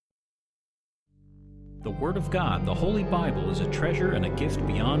The Word of God, the Holy Bible, is a treasure and a gift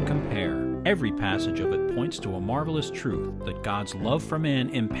beyond compare. Every passage of it points to a marvelous truth that God's love for man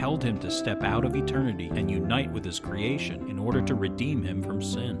impelled him to step out of eternity and unite with his creation in order to redeem him from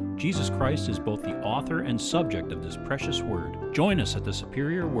sin. Jesus Christ is both the author and subject of this precious Word. Join us at the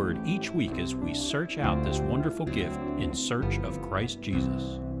Superior Word each week as we search out this wonderful gift in search of Christ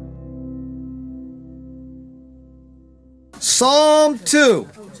Jesus. Psalm 2.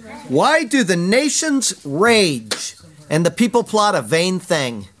 Why do the nations rage, and the people plot a vain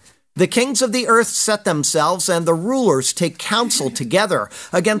thing? The kings of the earth set themselves, and the rulers take counsel together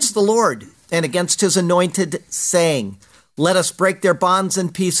against the Lord and against his anointed, saying, Let us break their bonds in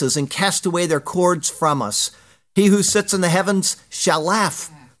pieces and cast away their cords from us. He who sits in the heavens shall laugh.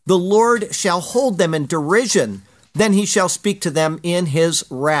 The Lord shall hold them in derision. Then he shall speak to them in his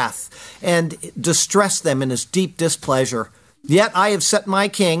wrath and distress them in his deep displeasure. Yet I have set my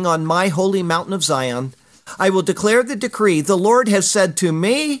king on my holy mountain of Zion. I will declare the decree. The Lord has said to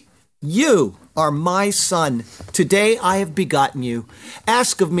me, You are my son. Today I have begotten you.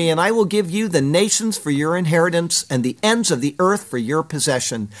 Ask of me, and I will give you the nations for your inheritance and the ends of the earth for your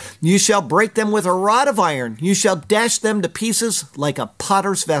possession. You shall break them with a rod of iron. You shall dash them to pieces like a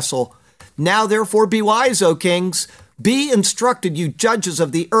potter's vessel. Now therefore be wise, O kings. Be instructed, you judges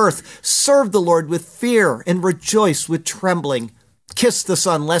of the earth. Serve the Lord with fear and rejoice with trembling. Kiss the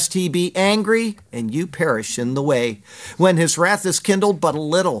Son, lest he be angry and you perish in the way, when his wrath is kindled but a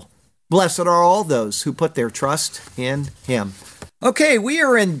little. Blessed are all those who put their trust in him. Okay, we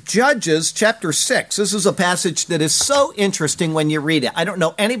are in Judges chapter 6. This is a passage that is so interesting when you read it. I don't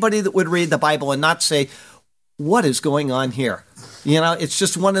know anybody that would read the Bible and not say, what is going on here? You know, it's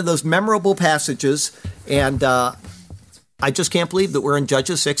just one of those memorable passages, and I just can't believe that we're in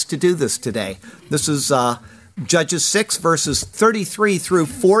Judges 6 to do this today. This is Judges 6, verses 33 through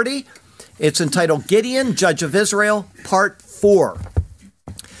 40. It's entitled Gideon, Judge of Israel, Part 4.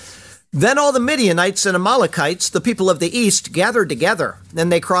 Then all the Midianites and Amalekites, the people of the east, gathered together,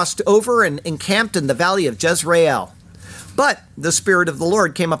 and they crossed over and encamped in the valley of Jezreel. But the Spirit of the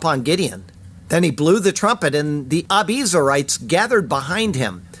Lord came upon Gideon. Then he blew the trumpet, and the Abiezrites gathered behind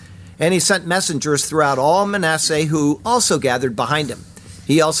him. And he sent messengers throughout all Manasseh, who also gathered behind him.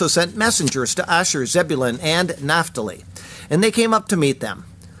 He also sent messengers to Asher, Zebulun, and Naphtali, and they came up to meet them.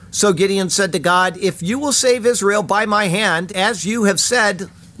 So Gideon said to God, If you will save Israel by my hand, as you have said,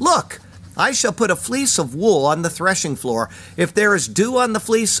 look, I shall put a fleece of wool on the threshing floor. If there is dew on the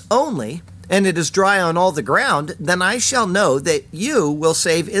fleece only, and it is dry on all the ground, then I shall know that you will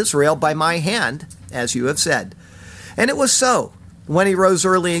save Israel by my hand, as you have said. And it was so. When he rose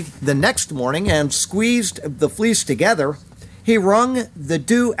early the next morning and squeezed the fleece together, he wrung the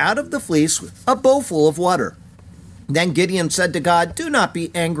dew out of the fleece with a bowlful of water. Then Gideon said to God, Do not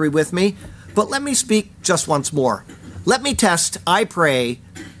be angry with me, but let me speak just once more. Let me test, I pray,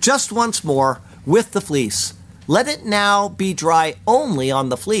 just once more with the fleece. Let it now be dry only on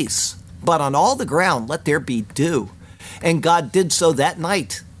the fleece, but on all the ground let there be dew. And God did so that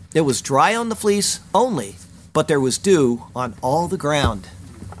night. It was dry on the fleece only, but there was dew on all the ground.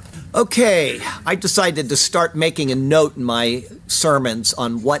 Okay, I decided to start making a note in my sermons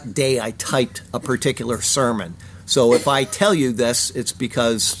on what day I typed a particular sermon. So if I tell you this, it's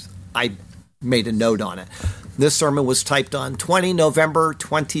because I made a note on it. This sermon was typed on 20 November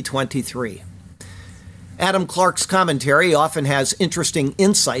 2023. Adam Clarke's commentary often has interesting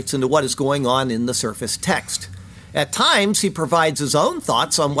insights into what is going on in the surface text. At times, he provides his own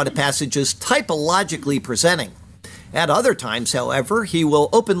thoughts on what a passage is typologically presenting. At other times, however, he will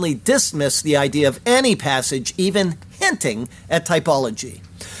openly dismiss the idea of any passage even hinting at typology.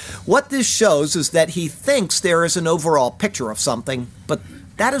 What this shows is that he thinks there is an overall picture of something, but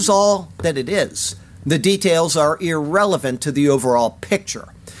that is all that it is. The details are irrelevant to the overall picture.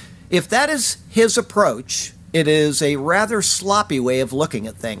 If that is his approach, it is a rather sloppy way of looking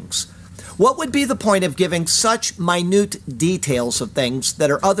at things. What would be the point of giving such minute details of things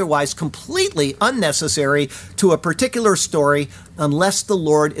that are otherwise completely unnecessary to a particular story unless the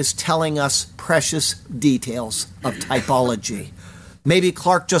Lord is telling us precious details of typology? Maybe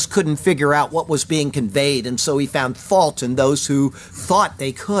Clarke just couldn't figure out what was being conveyed, and so he found fault in those who thought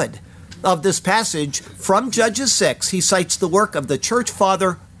they could. Of this passage from Judges 6, he cites the work of the church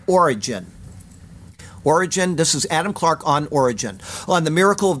father Origen. Origen, this is Adam Clarke on Origen. On the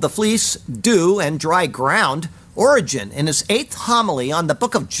miracle of the fleece, dew, and dry ground, Origen, in his 8th homily on the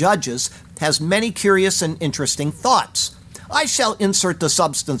book of Judges, has many curious and interesting thoughts. I shall insert the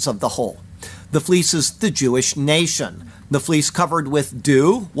substance of the whole. The fleece is the Jewish nation. The fleece covered with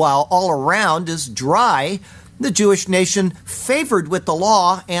dew, while all around is dry, the Jewish nation favored with the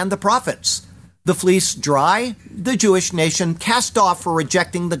law and the prophets. The fleece dry, the Jewish nation cast off for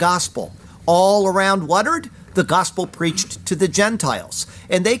rejecting the gospel. All around watered, the gospel preached to the Gentiles,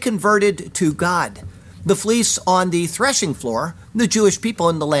 and they converted to God. The fleece on the threshing floor, the Jewish people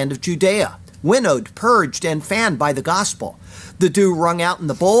in the land of Judea, winnowed, purged, and fanned by the gospel. The dew wrung out in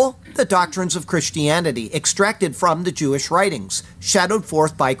the bowl, the doctrines of Christianity, extracted from the Jewish writings, shadowed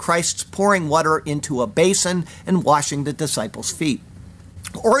forth by Christ's pouring water into a basin and washing the disciples' feet.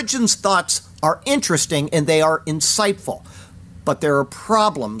 Origen's thoughts are interesting and they are insightful, but there are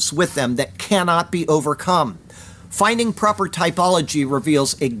problems with them that cannot be overcome. Finding proper typology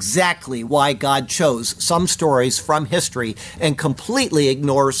reveals exactly why God chose some stories from history and completely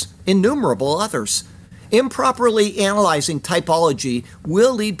ignores innumerable others. Improperly analyzing typology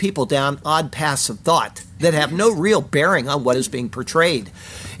will lead people down odd paths of thought that have no real bearing on what is being portrayed.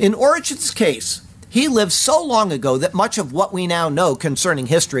 In Origen's case, he lived so long ago that much of what we now know concerning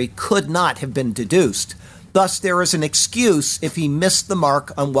history could not have been deduced. Thus, there is an excuse if he missed the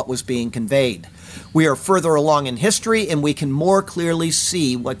mark on what was being conveyed. We are further along in history and we can more clearly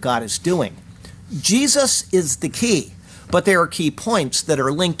see what God is doing. Jesus is the key, but there are key points that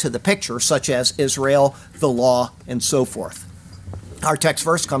are linked to the picture, such as Israel, the law, and so forth. Our text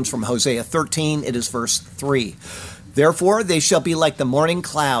verse comes from Hosea 13. It is verse 3. Therefore they shall be like the morning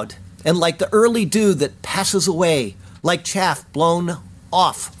cloud, and like the early dew that passes away, like chaff blown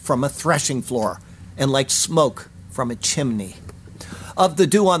off from a threshing floor, and like smoke from a chimney. Of the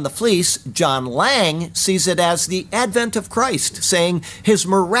dew on the fleece, John Lang sees it as the advent of Christ, saying his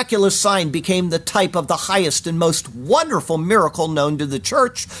miraculous sign became the type of the highest and most wonderful miracle known to the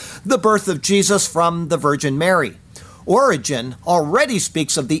church, the birth of Jesus from the Virgin Mary. Origen already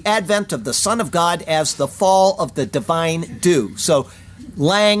speaks of the advent of the Son of God as the fall of the divine dew. So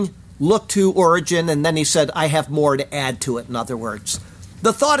Lang looked to Origen and then he said, I have more to add to it, in other words.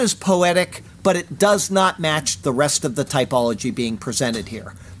 The thought is poetic, but it does not match the rest of the typology being presented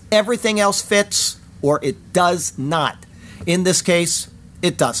here. Everything else fits, or it does not. In this case,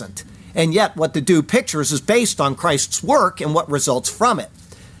 it doesn't. And yet, what the dew pictures is based on Christ's work and what results from it.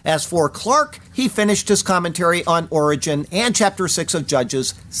 As for Clark, he finished his commentary on Origen and chapter 6 of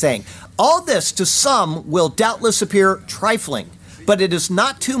Judges, saying, all this to some will doubtless appear trifling, but it is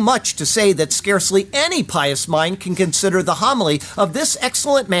not too much to say that scarcely any pious mind can consider the homily of this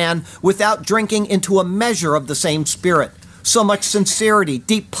excellent man without drinking into a measure of the same spirit. So much sincerity,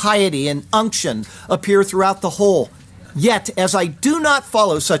 deep piety, and unction appear throughout the whole. Yet, as I do not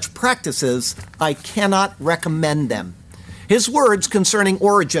follow such practices, I cannot recommend them. His words concerning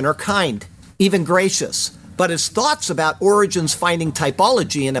Origen are kind, even gracious, but his thoughts about Origen's finding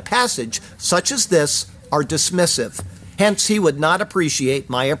typology in a passage such as this are dismissive. Hence, he would not appreciate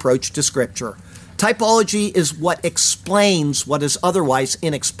my approach to Scripture. Typology is what explains what is otherwise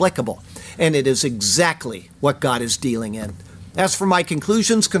inexplicable, and it is exactly what God is dealing in. As for my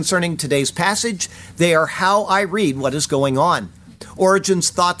conclusions concerning today's passage, they are how I read what is going on. Origen's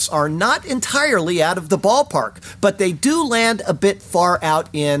thoughts are not entirely out of the ballpark, but they do land a bit far out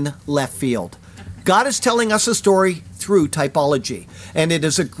in left field. God is telling us a story through typology, and it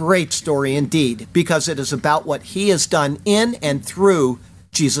is a great story indeed, because it is about what he has done in and through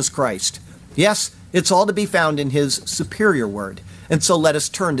Jesus Christ. Yes, it's all to be found in his superior word. And so let us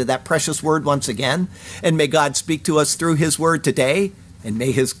turn to that precious word once again, and may God speak to us through his word today, and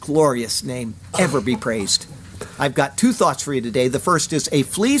may his glorious name ever be praised. I've got two thoughts for you today. The first is a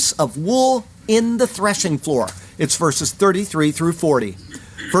fleece of wool in the threshing floor. It's verses 33 through 40.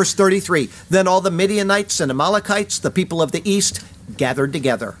 Verse 33, then all the Midianites and Amalekites, the people of the east, gathered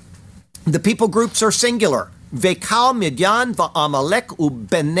together. The people groups are singular. Vekal Midian va'Amalek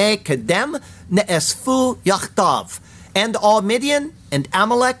u'bnei Kedem ne'esfu yachtav. And all Midian and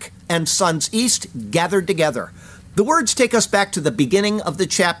Amalek and sons east gathered together. The words take us back to the beginning of the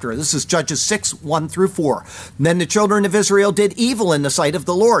chapter. This is Judges 6, 1 through 4. Then the children of Israel did evil in the sight of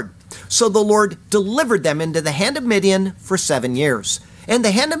the Lord. So the Lord delivered them into the hand of Midian for 7 years. And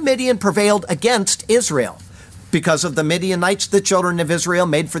the hand of Midian prevailed against Israel. Because of the Midianites, the children of Israel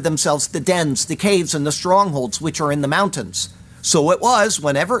made for themselves the dens, the caves, and the strongholds which are in the mountains. So it was,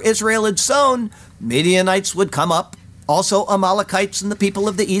 whenever Israel had sown, Midianites would come up. Also Amalekites and the people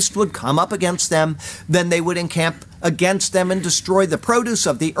of the east would come up against them. Then they would encamp against them and destroy the produce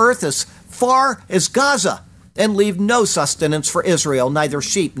of the earth as far as Gaza, and leave no sustenance for Israel, neither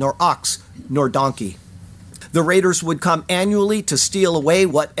sheep, nor ox, nor donkey. The raiders would come annually to steal away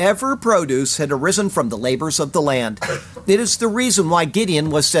whatever produce had arisen from the labors of the land. It is the reason why Gideon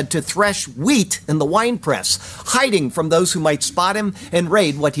was said to thresh wheat in the winepress, hiding from those who might spot him and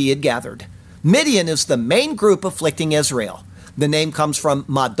raid what he had gathered. Midian is the main group afflicting Israel. The name comes from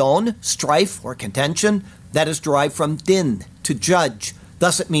madon, strife or contention, that is derived from din, to judge.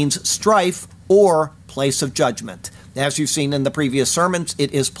 Thus it means strife or place of judgment. As you've seen in the previous sermons,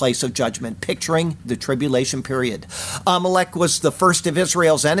 it is place of judgment, picturing the tribulation period. Amalek was the first of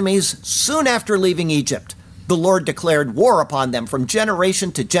Israel's enemies soon after leaving Egypt. The Lord declared war upon them from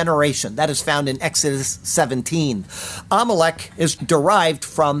generation to generation. That is found in Exodus 17. Amalek is derived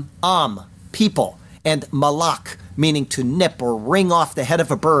from people, and malak, meaning to nip or wring off the head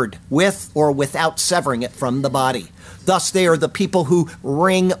of a bird with or without severing it from the body. Thus, they are the people who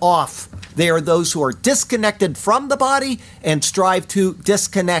wring off. They are those who are disconnected from the body and strive to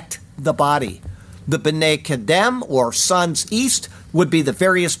disconnect the body. The B'nai Kedem, or Sons East, would be the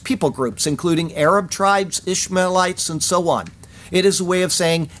various people groups, including Arab tribes, Ishmaelites, and so on. It is a way of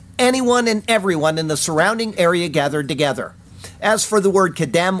saying anyone and everyone in the surrounding area gathered together. As for the word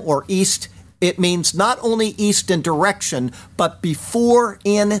Kedem, or east, it means not only east in direction, but before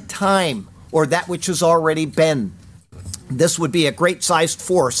in time, or that which has already been. This would be a great-sized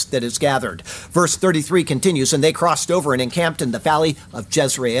force that is gathered. Verse 33 continues, and they crossed over and encamped in the valley of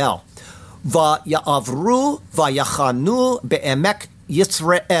Jezreel. Va'ya'avru va'yachanu be'emek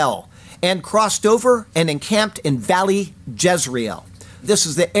Yisrael, and crossed over and encamped in Valley Jezreel. This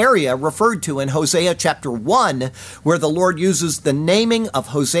is the area referred to in Hosea chapter 1, where the Lord uses the naming of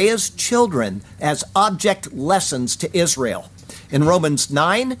Hosea's children as object lessons to Israel. In Romans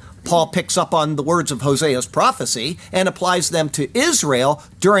 9, Paul picks up on the words of Hosea's prophecy and applies them to Israel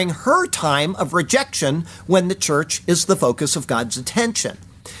during her time of rejection when the church is the focus of God's attention.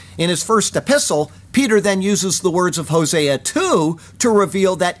 In his first epistle, Peter then uses the words of Hosea 2 to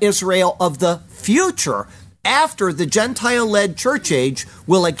reveal that Israel of the future, after the Gentile-led church age,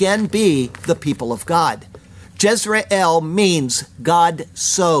 will again be the people of God. Jezreel means God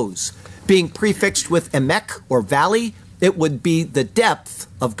sows. Being prefixed with emek, or valley, it would be the depth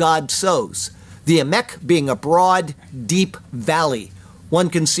of God sows. The emek being a broad, deep valley.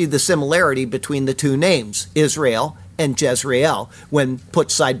 One can see the similarity between the two names, Israel and Jezreel, when put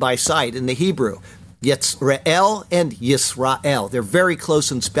side by side in the Hebrew. Yitzrael and Yisrael. They're very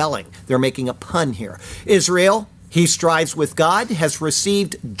close in spelling. They're making a pun here. Israel, he strives with God, has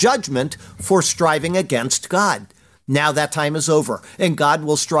received judgment for striving against God. Now that time is over, and God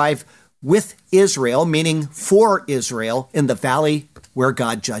will strive with Israel, meaning for Israel, in the valley where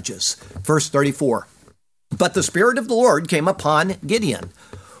God judges. Verse 34. But the Spirit of the Lord came upon Gideon.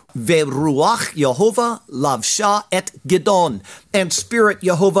 Ve'ruach Yehovah lavsha et Gideon. And Spirit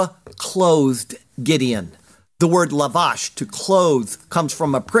Yehovah clothed Gideon. The word lavash, to clothe, comes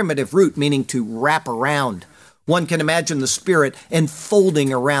from a primitive root meaning to wrap around. One can imagine the Spirit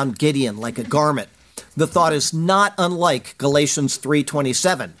enfolding around Gideon like a garment. The thought is not unlike Galatians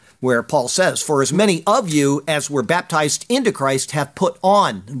 3:27. Where Paul says, for as many of you as were baptized into Christ have put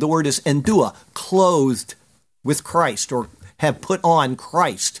on, the word is endua, clothed with Christ, or have put on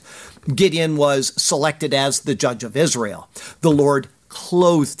Christ. Gideon was selected as the judge of Israel. The Lord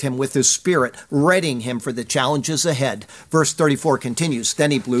clothed him with his Spirit, readying him for the challenges ahead. Verse 34 continues,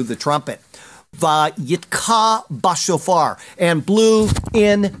 then he blew the trumpet. Vayitka bashofar, and blew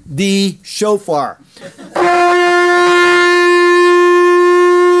in the shofar.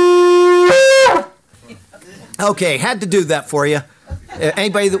 Okay, had to do that for you.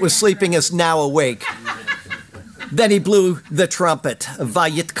 Anybody that was sleeping is now awake. Then he blew the trumpet,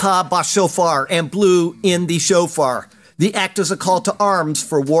 Vayitka bashofar, and blew in the shofar. The act is a call to arms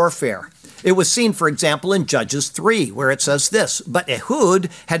for warfare. It was seen, for example, in Judges 3, where it says this, but Ehud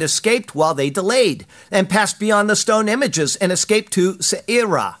had escaped while they delayed, and passed beyond the stone images, and escaped to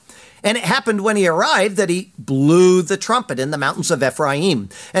Seirah. And it happened when he arrived that he blew the trumpet in the mountains of Ephraim.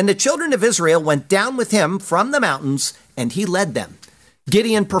 And the children of Israel went down with him from the mountains, and he led them.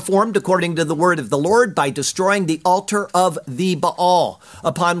 Gideon performed according to the word of the Lord by destroying the altar of the Baal,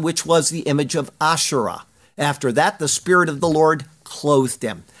 upon which was the image of Asherah. After that, the Spirit of the Lord clothed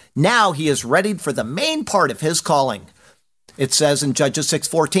him. Now he is readied for the main part of his calling. It says in Judges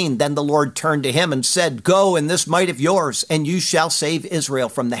 6:14, then the Lord turned to him and said, go in this might of yours, and you shall save Israel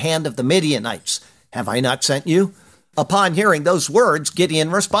from the hand of the Midianites. Have I not sent you? Upon hearing those words,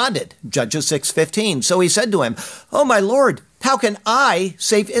 Gideon responded, Judges 6:15. So he said to him, oh, my Lord, how can I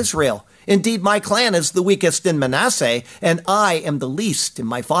save Israel? Indeed, my clan is the weakest in Manasseh, and I am the least in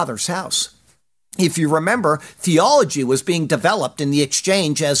my father's house. If you remember, theology was being developed in the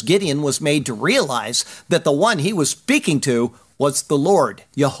exchange as Gideon was made to realize that the one he was speaking to was the Lord,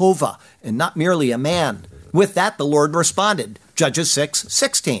 Jehovah, and not merely a man. With that, the Lord responded, Judges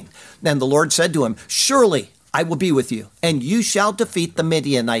 6:16. Then the Lord said to him, surely I will be with you, and you shall defeat the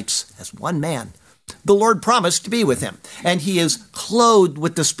Midianites as one man. The Lord promised to be with him, and he is clothed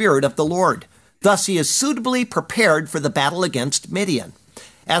with the Spirit of the Lord. Thus he is suitably prepared for the battle against Midian.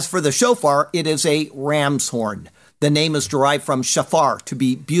 As for the shofar, it is a ram's horn. The name is derived from shafar, to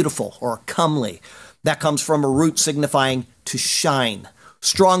be beautiful or comely. That comes from a root signifying to shine.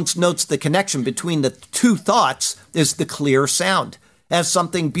 Strong's notes the connection between the two thoughts is the clear sound. As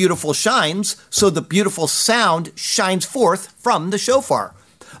something beautiful shines, so the beautiful sound shines forth from the shofar.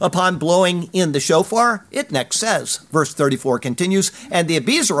 Upon blowing in the shofar, it next says, verse 34 continues, and the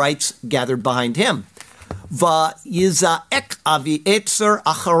Abiezrites gathered behind him. Va-yizaek Abiezer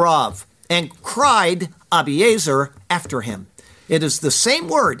acharav, and cried Abiezer after him. It is the same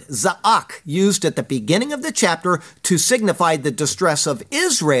word, za'ak, used at the beginning of the chapter to signify the distress of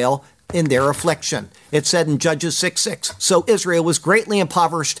Israel in their affliction. It said in Judges 6:6, so Israel was greatly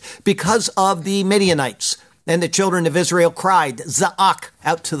impoverished because of the Midianites, and the children of Israel cried, za'ak,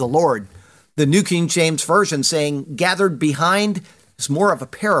 out to the Lord. The New King James Version saying gathered behind is more of a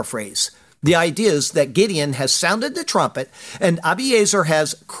paraphrase. The idea is that Gideon has sounded the trumpet and Abiezer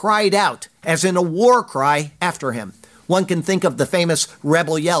has cried out, as in a war cry, after him. One can think of the famous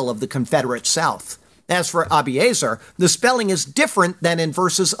rebel yell of the Confederate South. As for Abiezer, the spelling is different than in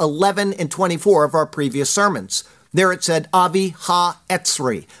verses 11 and 24 of our previous sermons. There it said, Avi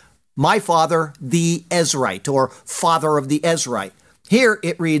ha-etzri, my father, the Ezrite, or father of the Ezrite. Here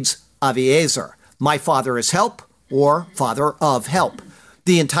it reads, Abiezer, my father is help, or father of help.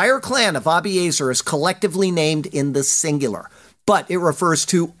 The entire clan of Abiezer is collectively named in the singular, but it refers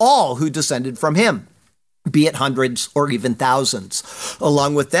to all who descended from him, be it hundreds or even thousands.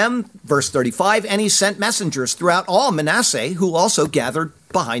 Along with them, verse 35, and he sent messengers throughout all Manasseh, who also gathered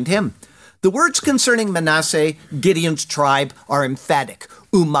behind him. The words concerning Manasseh, Gideon's tribe, are emphatic.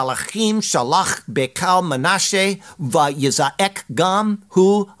 Umalachim shalach bekal Manasseh va-yizaek gam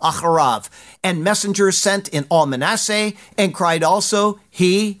hu acharav. And messengers sent in all Manasseh, and cried also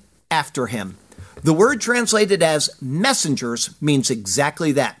he after him. The word translated as messengers means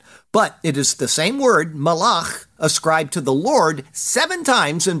exactly that. But it is the same word, malach, ascribed to the Lord 7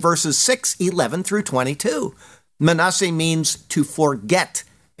 times in verses 6, 11 through 22. Manasseh means to forget,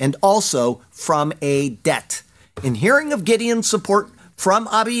 and also from a debt. In hearing of Gideon's support from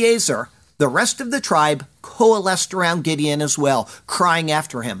Abiezer, the rest of the tribe coalesced around Gideon as well, crying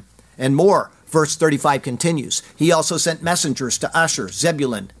after him. And more, verse 35 continues, he also sent messengers to Asher,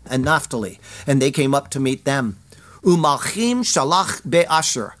 Zebulun, and Naphtali, and they came up to meet them. Umalchim shalach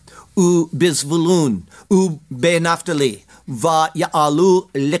be'asher, u-bizvulun, u-be-naphtali,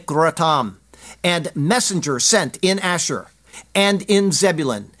 va-ya'alu likratam. And messengers sent in Asher, and in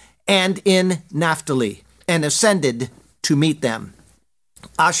Zebulun, and in Naphtali, and ascended to meet them.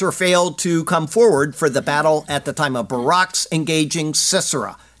 Asher failed to come forward for the battle at the time of Barak's engaging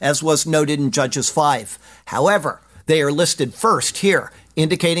Sisera, as was noted in Judges 5. However, they are listed first here,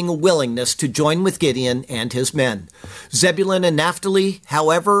 indicating a willingness to join with Gideon and his men. Zebulun and Naphtali,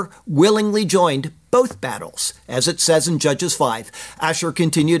 however, willingly joined both battles. As it says in Judges 5, Asher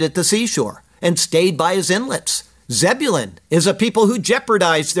continued at the seashore and stayed by his inlets. Zebulun is a people who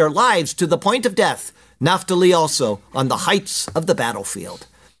jeopardized their lives to the point of death. Naphtali also on the heights of the battlefield.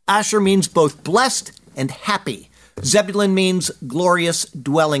 Asher means both blessed and happy. Zebulun means glorious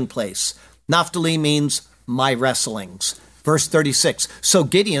dwelling place. Naphtali means my wrestlings. Verse 36, so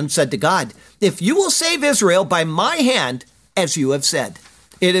Gideon said to God, if you will save Israel by my hand, as you have said.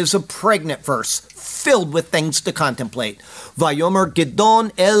 It is a pregnant verse, filled with things to contemplate. Vayomer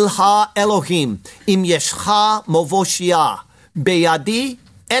Gideon el ha-Elohim, im yeshcha movoshia, beyadi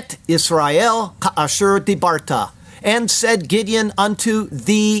et Israel ka'asher dibarta. And said Gideon unto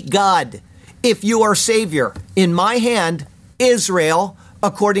the God, if you are Savior, in my hand, Israel,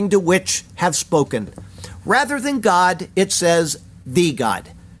 according to which have spoken. Rather than God, it says the God.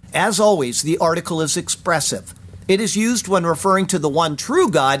 As always, the article is expressive. It is used when referring to the one true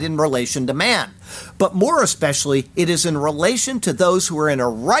God in relation to man. But more especially, it is in relation to those who are in a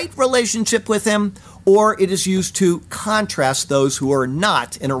right relationship with him, or it is used to contrast those who are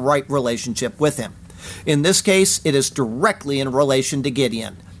not in a right relationship with him. In this case, it is directly in relation to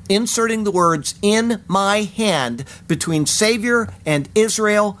Gideon, inserting the words, in my hand, between Savior and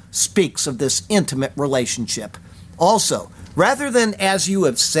Israel, speaks of this intimate relationship. Also, rather than as you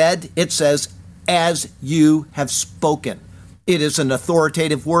have said, it says, as you have spoken. It is an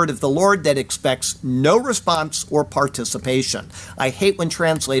authoritative word of the Lord that expects no response or participation. I hate when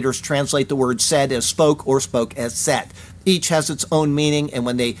translators translate the word said as spoke or spoke as said. Each has its own meaning, and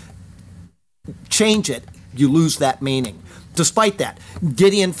when they change it, you lose that meaning. Despite that,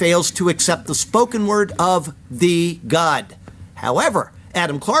 Gideon fails to accept the spoken word of the God. However,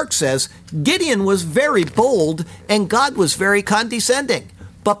 Adam Clark says, Gideon was very bold and God was very condescending.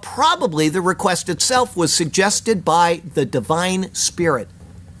 But probably the request itself was suggested by the divine spirit.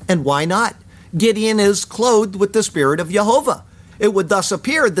 And why not? Gideon is clothed with the spirit of Jehovah. It would thus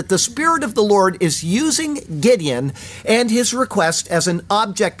appear that the Spirit of the Lord is using Gideon and his request as an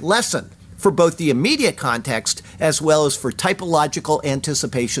object lesson for both the immediate context as well as for typological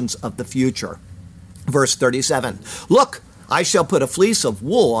anticipations of the future. Verse 37, Look, I shall put a fleece of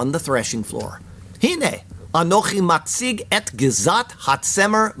wool on the threshing floor. Hine, anochi matzig et gizat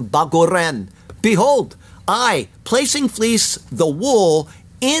hatsemer bagoren. Behold, I, placing fleece, the wool,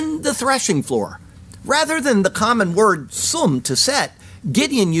 in the threshing floor. Rather than the common word sum to set,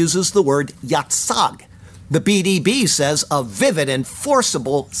 Gideon uses the word yatsag. The BDB says a vivid and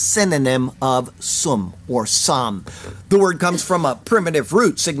forcible synonym of sum or sam. The word comes from a primitive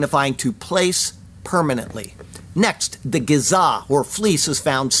root signifying to place permanently. Next, the gizah or fleece is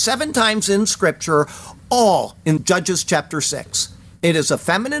found 7 times in Scripture, all in Judges chapter 6. It is a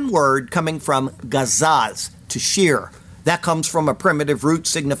feminine word coming from gazaz, to shear. That comes from a primitive root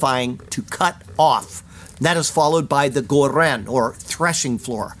signifying to cut off. That is followed by the goren, or threshing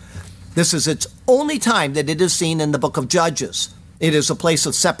floor. This is its only time that it is seen in the book of Judges. It is a place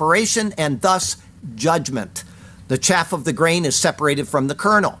of separation and thus judgment. The chaff of the grain is separated from the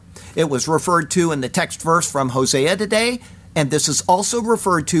kernel. It was referred to in the text verse from Hosea today, and this is also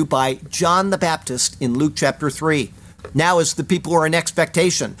referred to by John the Baptist in Luke chapter 3. Now as the people were in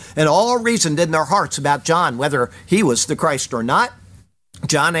expectation, and all reasoned in their hearts about John, whether he was the Christ or not,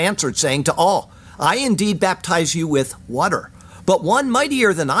 John answered, saying to all, I indeed baptize you with water, but one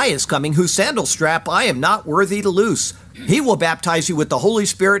mightier than I is coming, whose sandal strap I am not worthy to loose. He will baptize you with the Holy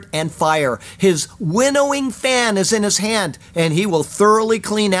Spirit and fire. His winnowing fan is in his hand, and he will thoroughly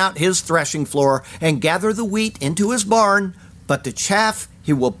clean out his threshing floor and gather the wheat into his barn, but the chaff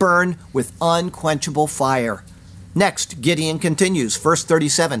he will burn with unquenchable fire. Next, Gideon continues, verse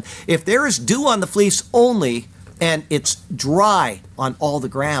 37, If there is dew on the fleece only, and it's dry on all the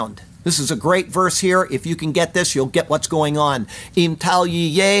ground. This is a great verse here. If you can get this, you'll get what's going on. Im tal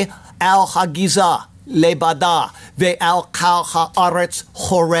yiyeh al hagiza lebada ve'al kal haaretz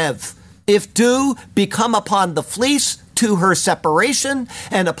chorev. If dew be come upon the fleece to her separation,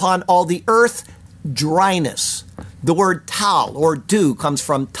 and upon all the earth dryness. The word tal or dew comes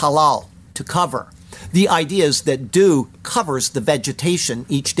from talal, to cover. The idea is that dew covers the vegetation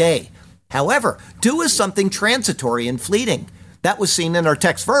each day. However, dew is something transitory and fleeting. That was seen in our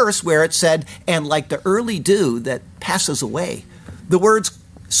text verse where it said, and like the early dew that passes away. The words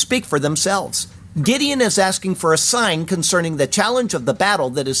speak for themselves. Gideon is asking for a sign concerning the challenge of the battle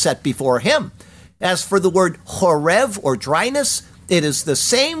that is set before him. As for the word Horeb or dryness, it is the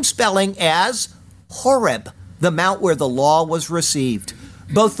same spelling as Horeb, the mount where the law was received.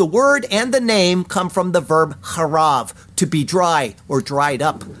 Both the word and the name come from the verb harav, to be dry or dried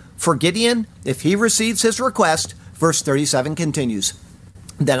up. For Gideon, if he receives his request, verse 37 continues,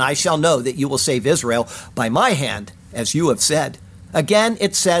 Then I shall know that you will save Israel by my hand, as you have said. Again,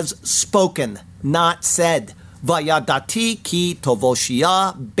 it says spoken, not said. Vayadati ki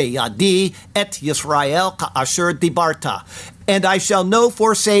tovoshia beyadi et Yisrael ka'asher dibarta. And I shall know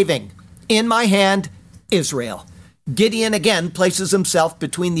for saving, in my hand, Israel. Gideon again places himself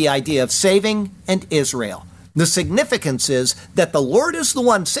between the idea of saving and Israel. The significance is that the Lord is the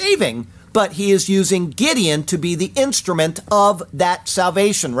one saving, but he is using Gideon to be the instrument of that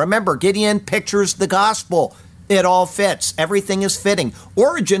salvation. Remember, Gideon pictures the gospel. It all fits. Everything is fitting.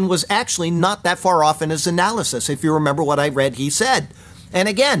 Origen was actually not that far off in his analysis. If you remember what I read, he said. And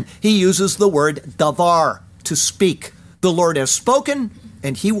again, he uses the word davar, to speak. The Lord has spoken,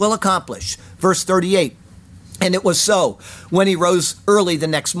 and he will accomplish. Verse 38, And it was so, when he rose early the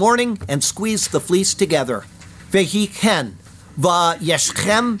next morning and squeezed the fleece together. Vehi ken,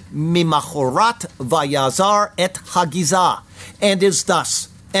 va'yeshchem mimachorat va'yazar et hagizah, and is thus,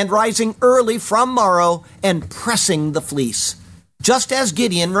 and rising early from morrow and pressing the fleece. Just as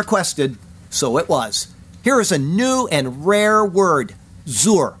Gideon requested, so it was. Here is a new and rare word,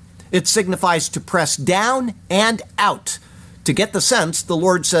 zur. It signifies to press down and out. To get the sense, the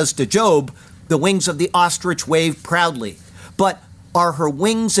Lord says to Job, the wings of the ostrich wave proudly. But are her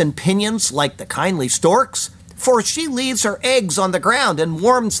wings and pinions like the kindly stork's? For she leaves her eggs on the ground and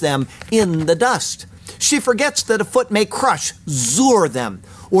warms them in the dust. She forgets that a foot may crush, zur them,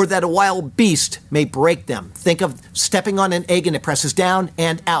 or that a wild beast may break them. Think of stepping on an egg and it presses down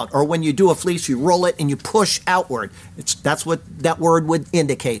and out. Or when you do a fleece, you roll it and you push outward. That's what that word would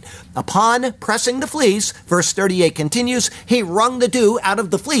indicate. Upon pressing the fleece, verse 38 continues, he wrung the dew out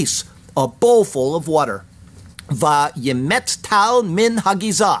of the fleece, a bowl full of water. Vayemetz tal min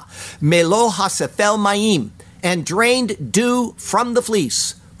hagiza, melo hasefel mayim, and drained dew from the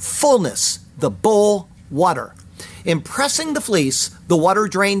fleece, fullness, the bowl, water. Impressing the fleece, the water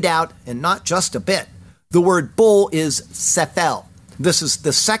drained out, and not just a bit. The word bowl is sephel. This is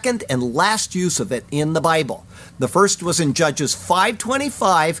the second and last use of it in the Bible. The first was in Judges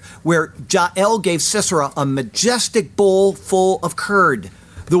 5:25, where Jael gave Sisera a majestic bowl full of curd.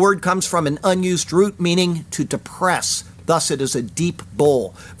 The word comes from an unused root meaning to depress. Thus it is a deep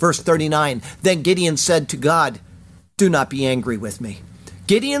bowl. Verse 39, then Gideon said to God, do not be angry with me.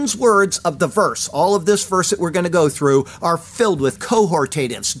 Gideon's words of the verse, all of this verse that we're going to go through, are filled with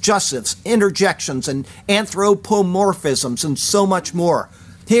cohortatives, jussives, interjections, and anthropomorphisms, and so much more.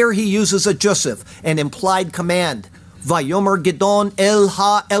 Here he uses a jussiv, an implied command. Vayomer Gideon el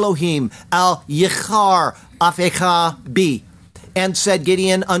ha Elohim al yichar afecha bi. And said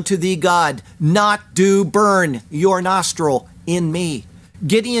Gideon unto thee, God, not do burn your nostril in me.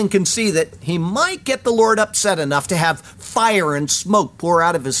 Gideon can see that he might get the Lord upset enough to have fire and smoke pour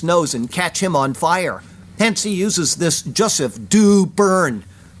out of his nose and catch him on fire. Hence he uses this jussiv, do burn.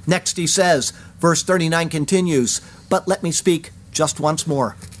 Next he says, verse 39 continues, but let me speak just once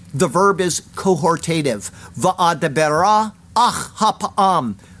more. The verb is cohortative, va'adabera ach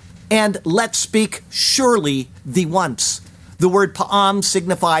ha'pa'am, and let's speak surely the once. The word pa'am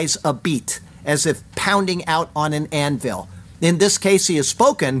signifies a beat, as if pounding out on an anvil. In this case, he has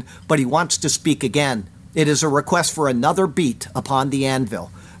spoken, but he wants to speak again. It is a request for another beat upon the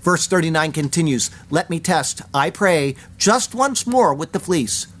anvil. Verse 39 continues, let me test, I pray, just once more with the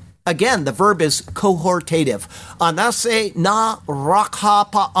fleece. Again, the verb is cohortative. Anase na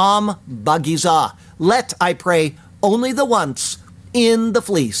rakha pa'am bagiza. Let, I pray, only the once in the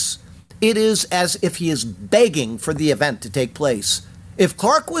fleece. It is as if he is begging for the event to take place. If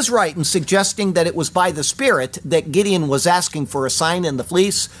Clark was right in suggesting that it was by the Spirit that Gideon was asking for a sign in the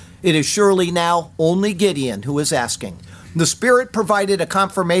fleece, it is surely now only Gideon who is asking. The Spirit provided a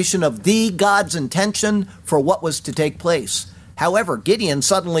confirmation of the God's intention for what was to take place. However, Gideon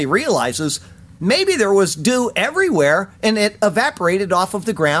suddenly realizes maybe there was dew everywhere and it evaporated off of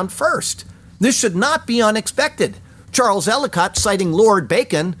the ground first. This should not be unexpected. Charles Ellicott, citing Lord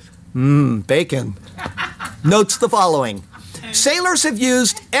Bacon, bacon, notes the following. Sailors have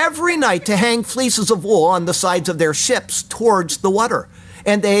used every night to hang fleeces of wool on the sides of their ships towards the water,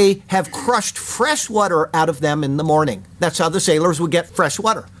 and they have crushed fresh water out of them in the morning. That's how the sailors would get fresh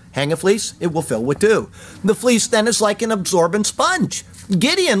water. Hang a fleece, it will fill with dew. The fleece then is like an absorbent sponge.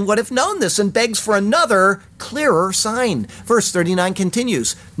 Gideon would have known this and begs for another, clearer sign. Verse 39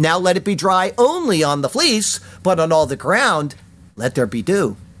 continues, now let it be dry only on the fleece, but on all the ground let there be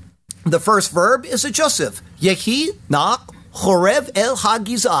dew. The first verb is a jussiv. Yehi na chorev el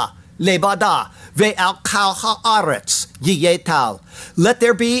hagiza lebada ve'al kal haaretz yiyetal. Let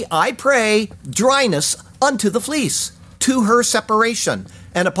there be, I pray, dryness unto the fleece, to her separation,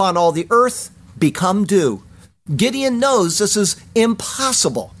 and upon all the earth become dew. Gideon knows this is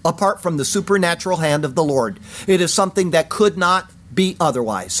impossible apart from the supernatural hand of the Lord. It is something that could not be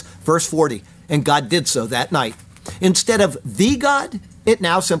otherwise. Verse 40, and God did so that night. Instead of the God, it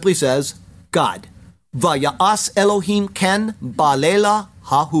now simply says God. Vaya'as Elohim ken balela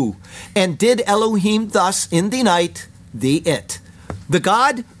hahu. And did Elohim thus in the night, the it. The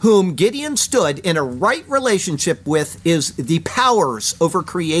God whom Gideon stood in a right relationship with is the powers over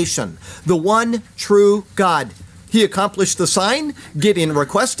creation, the one true God. He accomplished the sign Gideon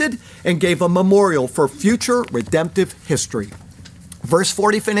requested and gave a memorial for future redemptive history. Verse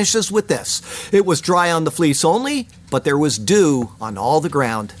 40 finishes with this. It was dry on the fleece only, but there was dew on all the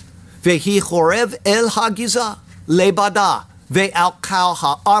ground. Vehi chorev el hagiza lebada ve'al kal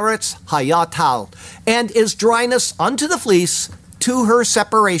haaretz hayatal. And is dryness unto the fleece, to her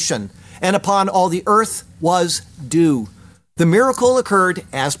separation, and upon all the earth was dew. The miracle occurred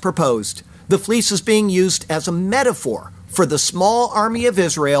as proposed. The fleece is being used as a metaphor for the small army of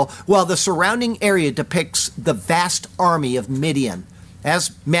Israel, while the surrounding area depicts the vast army of Midian.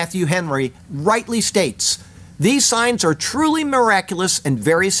 As Matthew Henry rightly states, these signs are truly miraculous and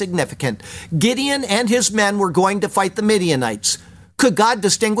very significant. Gideon and his men were going to fight the Midianites. Could God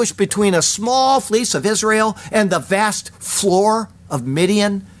distinguish between a small fleece of Israel and the vast floor of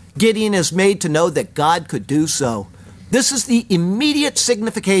Midian? Gideon is made to know that God could do so. This is the immediate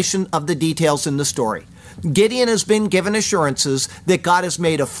signification of the details in the story. Gideon has been given assurances that God has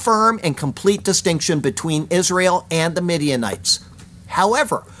made a firm and complete distinction between Israel and the Midianites.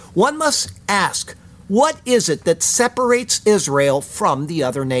 However, one must ask, what is it that separates Israel from the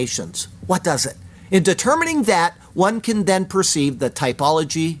other nations? What does it? In determining that, one can then perceive the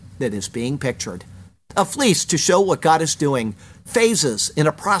typology that is being pictured. A fleece to show what God is doing. Phases in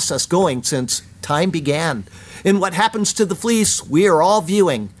a process going since time began. In what happens to the fleece, we are all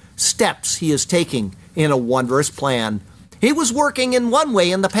viewing steps he is taking in a wondrous plan. He was working in one way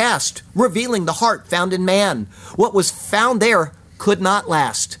in the past, revealing the heart found in man. What was found there could not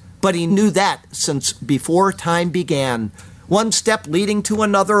last, but he knew that since before time began. One step leading to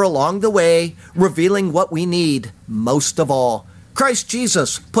another along the way, revealing what we need most of all. Christ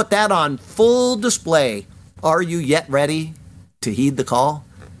Jesus put that on full display. Are you yet ready to heed the call?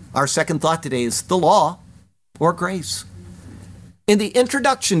 Our second thought today is the law or grace. In the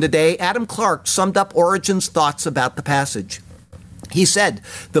introduction today, Adam Clarke summed up Origen's thoughts about the passage. He said,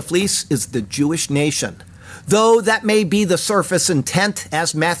 the fleece is the Jewish nation. Though that may be the surface intent,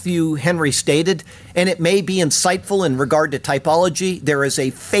 as Matthew Henry stated, and it may be insightful in regard to typology, there is a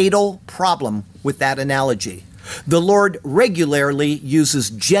fatal problem with that analogy. The Lord regularly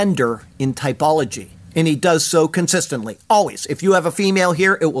uses gender in typology, and he does so consistently, always. If you have a female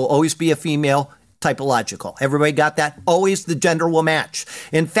here, it will always be a female typological. Everybody got that? Always the gender will match.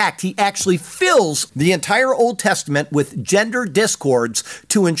 In fact, he actually fills the entire Old Testament with gender discords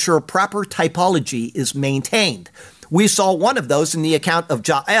to ensure proper typology is maintained. We saw one of those in the account of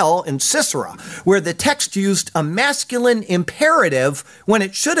Jael and Sisera, where the text used a masculine imperative when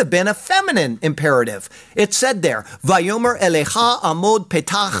it should have been a feminine imperative. It said there, Vayomer elecha amod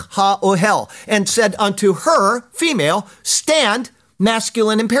petach ha-ohel, and said unto her, female, stand,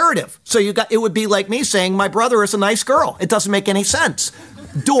 masculine imperative. So it would be like me saying, my brother is a nice girl. It doesn't make any sense.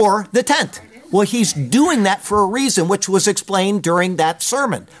 Door the tent. Well, he's doing that for a reason, which was explained during that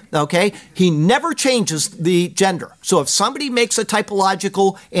sermon, okay? He never changes the gender. So if somebody makes a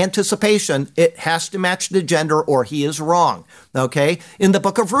typological anticipation, it has to match the gender or he is wrong, okay? In the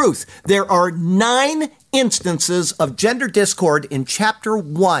book of Ruth, there are 9 instances of gender discord in chapter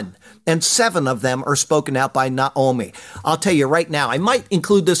 1. And 7 of them are spoken out by Naomi. I'll tell you right now, I might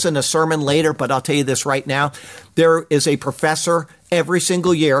include this in a sermon later, but I'll tell you this right now. There is a professor every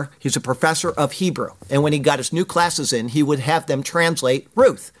single year. He's a professor of Hebrew. And when he got his new classes in, he would have them translate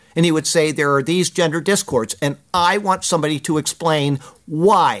Ruth. And he would say, there are these gender discords, and I want somebody to explain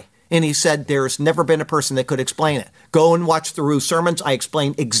why. And he said, there's never been a person that could explain it. Go and watch the Ruth sermons. I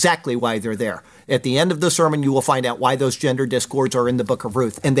explain exactly why they're there. At the end of the sermon, you will find out why those gender discords are in the book of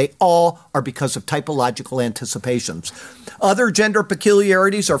Ruth. And they all are because of typological anticipations. Other gender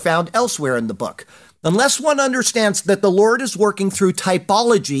peculiarities are found elsewhere in the book. Unless one understands that the Lord is working through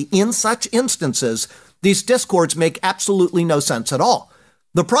typology in such instances, these discords make absolutely no sense at all.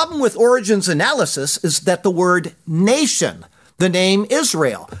 The problem with Origen's analysis is that the word nation, the name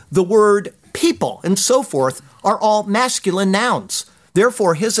Israel, the word people, and so forth are all masculine nouns.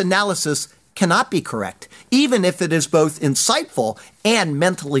 Therefore, his analysis cannot be correct, even if it is both insightful and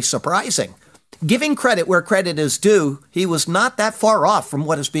mentally surprising. Giving credit where credit is due, he was not that far off from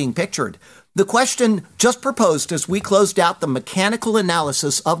what is being pictured. The question just proposed as we closed out the mechanical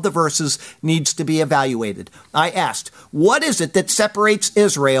analysis of the verses needs to be evaluated. I asked, what is it that separates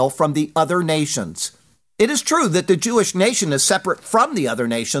Israel from the other nations? It is true that the Jewish nation is separate from the other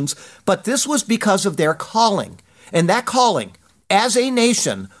nations, but this was because of their calling. And that calling, as a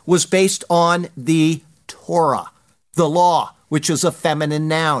nation, was based on the Torah, the law, which is a feminine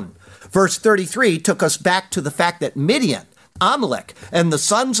noun. Verse 33 took us back to the fact that Midian, Amalek, and the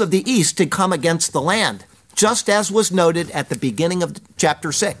sons of the east had come against the land, just as was noted at the beginning of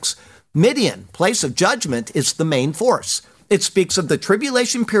chapter 6. Midian, place of judgment, is the main force. It speaks of the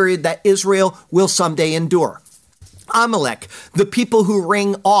tribulation period that Israel will someday endure. Amalek, the people who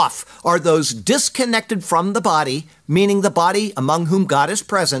ring off, are those disconnected from the body, meaning the body among whom God is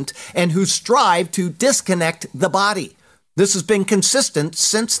present, and who strive to disconnect the body. This has been consistent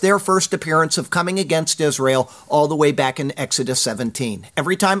since their first appearance of coming against Israel all the way back in Exodus 17.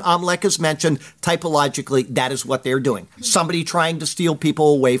 Every time Amalek is mentioned, typologically, that is what they're doing. Somebody trying to steal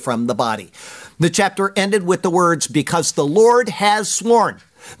people away from the body. The chapter ended with the words, because the Lord has sworn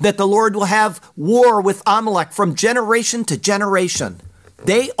that the Lord will have war with Amalek from generation to generation.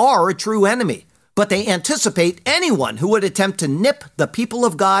 They are a true enemy, but they anticipate anyone who would attempt to nip the people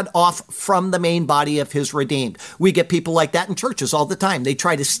of God off from the main body of his redeemed. We get people like that in churches all the time. They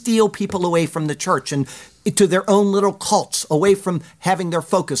try to steal people away from the church and to their own little cults, away from having their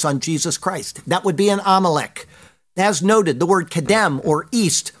focus on Jesus Christ. That would be an Amalek. As noted, the word kedem, or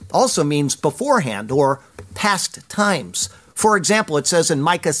east, also means beforehand or past times. For example, it says in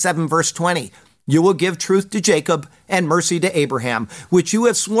Micah 7, verse 20, you will give truth to Jacob and mercy to Abraham, which you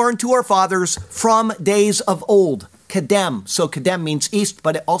have sworn to our fathers from days of old. Kedem. So kedem means east,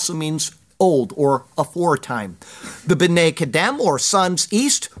 but it also means old or aforetime. The B'nai Kedem, or sons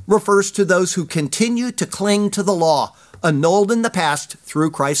east, refers to those who continue to cling to the law, annulled in the past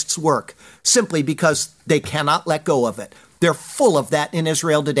through Christ's work, simply because they cannot let go of it. They're full of that in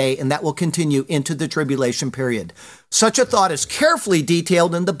Israel today, and that will continue into the tribulation period. Such a thought is carefully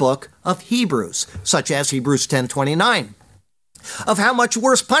detailed in the book of Hebrews, such as Hebrews 10:29. Of how much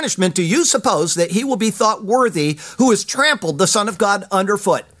worse punishment do you suppose that he will be thought worthy who has trampled the Son of God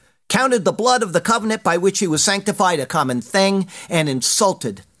underfoot, counted the blood of the covenant by which he was sanctified a common thing, and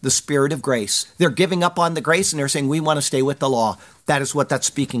insulted the Spirit of grace? They're giving up on the grace, and they're saying, we want to stay with the law. That is what that's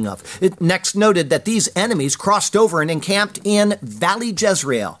speaking of. It next noted that these enemies crossed over and encamped in Valley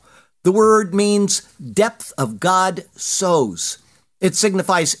Jezreel. The word means depth of God sows. It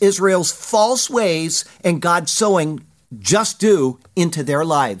signifies Israel's false ways and God sowing just due into their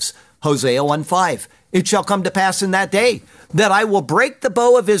lives. Hosea 1:5. It shall come to pass in that day that I will break the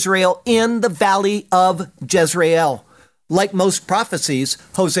bow of Israel in the valley of Jezreel. Like most prophecies,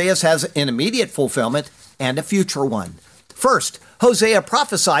 Hosea's has an immediate fulfillment and a future one. First, Hosea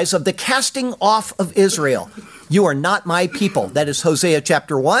prophesies of the casting off of Israel. You are not my people. That is Hosea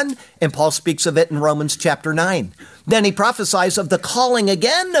chapter 1, and Paul speaks of it in Romans chapter 9. Then he prophesies of the calling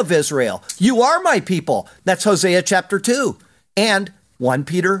again of Israel. You are my people. That's Hosea chapter 2 and 1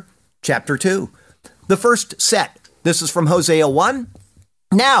 Peter chapter 2. The first set, this is from Hosea 1.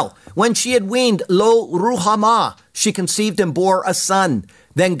 Now, when she had weaned Lo Ruhamah, she conceived and bore a son.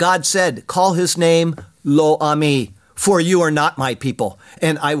 Then God said, call his name Lo Ami, for you are not my people,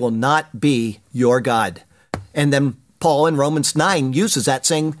 and I will not be your God. And then Paul in Romans 9 uses that,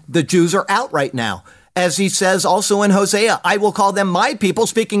 saying the Jews are out right now. As he says also in Hosea, I will call them my people,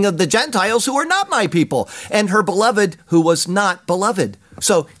 speaking of the Gentiles who are not my people, and her beloved who was not beloved.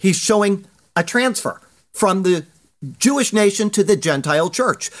 So he's showing a transfer from the Jewish nation to the Gentile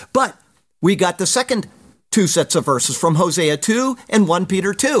church. But we got the second two sets of verses from Hosea 2 and 1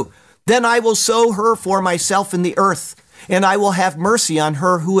 Peter 2. Then I will sow her for myself in the earth, and I will have mercy on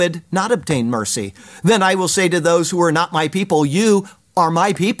her who had not obtained mercy. Then I will say to those who are not my people, you are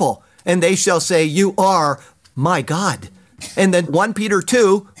my people. And they shall say, you are my God. And then 1 Peter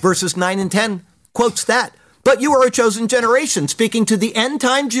 2, verses 9 and 10 quotes that. But you are a chosen generation, speaking to the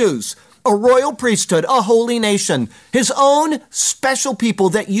end-time Jews, a royal priesthood, a holy nation, his own special people,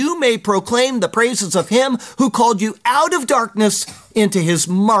 that you may proclaim the praises of him who called you out of darkness into his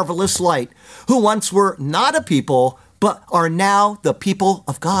marvelous light, who once were not a people, but are now the people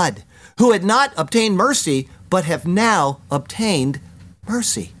of God, who had not obtained mercy, but have now obtained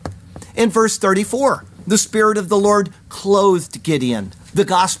mercy. In verse 34, the Spirit of the Lord clothed Gideon, the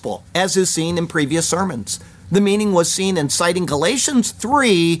gospel, as is seen in previous sermons. The meaning was seen in citing Galatians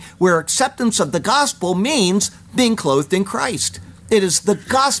 3, where acceptance of the gospel means being clothed in Christ. It is the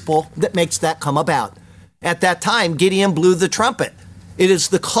gospel that makes that come about. At that time, Gideon blew the trumpet. It is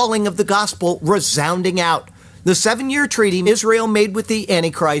the calling of the gospel resounding out. The 7-year treaty Israel made with the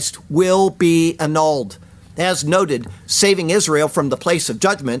Antichrist will be annulled. As noted, saving Israel from the place of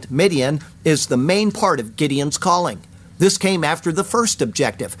judgment, Midian, is the main part of Gideon's calling. This came after the first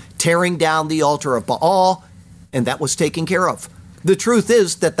objective, tearing down the altar of Baal, and that was taken care of. The truth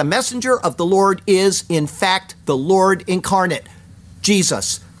is that the messenger of the Lord is, in fact, the Lord incarnate,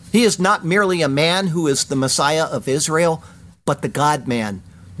 Jesus. He is not merely a man who is the Messiah of Israel, but the God-man.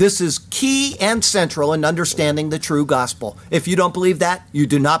 This is key and central in understanding the true gospel. If you don't believe that, you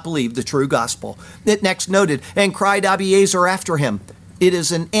do not believe the true gospel. It next noted, and cried Abiezer after him. It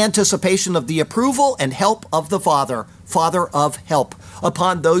is an anticipation of the approval and help of the Father, Father of help,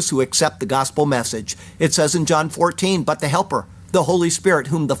 upon those who accept the gospel message. It says in John 14, but the Helper, the Holy Spirit,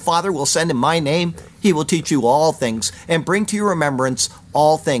 whom the Father will send in my name, he will teach you all things and bring to your remembrance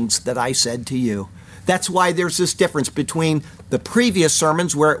all things that I said to you. That's why there's this difference between the previous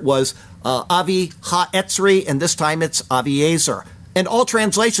sermons where it was Avi Ha-Etzri, and this time it's Abiezer. And all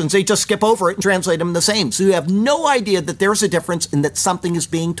translations, they just skip over it and translate them the same. So you have no idea that there's a difference and that something is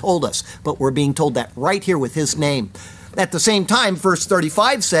being told us. But we're being told that right here with his name. At the same time, verse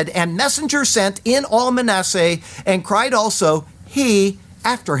 35 said, and messenger sent in all Manasseh, and cried also he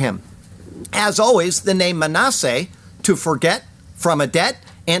after him. As always, the name Manasseh, to forget from a debt,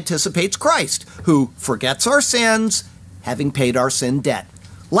 anticipates Christ, who forgets our sins, having paid our sin debt.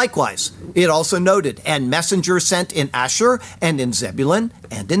 Likewise, it also noted, and messengers sent in Asher and in Zebulun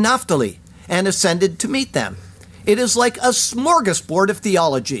and in Naphtali, and ascended to meet them. It is like a smorgasbord of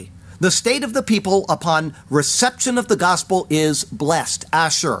theology. The state of the people upon reception of the gospel is blessed.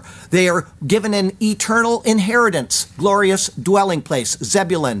 Asher. They are given an eternal inheritance, glorious dwelling place,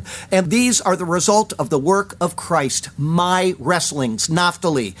 Zebulun. And these are the result of the work of Christ. My wrestlings,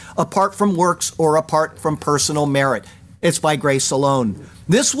 Naphtali, apart from works or apart from personal merit. It's by grace alone.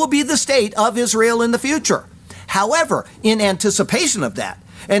 This will be the state of Israel in the future. However, in anticipation of that,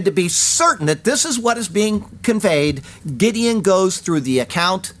 and to be certain that this is what is being conveyed, Gideon goes through the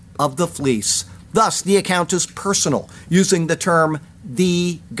account of the fleece. Thus, the account is personal, using the term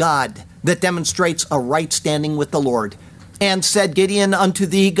the God that demonstrates a right standing with the Lord. And said Gideon unto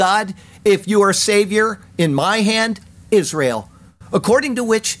thee, God, if you are Savior in my hand, Israel, according to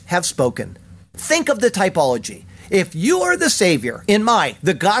which have spoken. Think of the typology. If you are the Savior in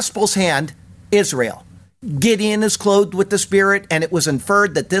the gospel's hand, Israel. Gideon is clothed with the Spirit, and it was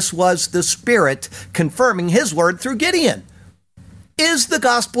inferred that this was the Spirit confirming his word through Gideon. Is the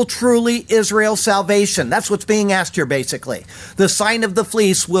gospel truly Israel's salvation? That's what's being asked here, basically. The sign of the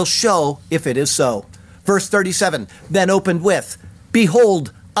fleece will show if it is so. Verse 37, then opened with,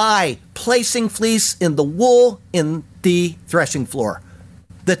 behold, I, placing fleece in the wool in the threshing floor.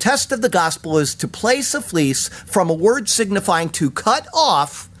 The test of the gospel is to place a fleece from a word signifying to cut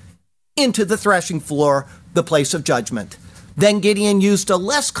off into the threshing floor, the place of judgment. Then Gideon used a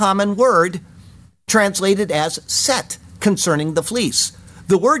less common word translated as set concerning the fleece.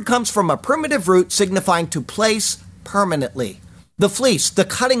 The word comes from a primitive root signifying to place permanently. The fleece, the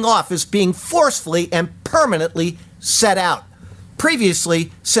cutting off, is being forcefully and permanently set out.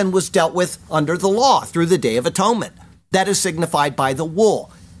 Previously, sin was dealt with under the law through the Day of Atonement. That is signified by the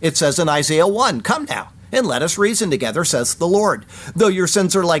wool. It says in Isaiah 1, come now, and let us reason together, says the Lord. Though your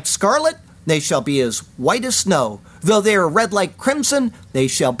sins are like scarlet, they shall be as white as snow. Though they are red like crimson, they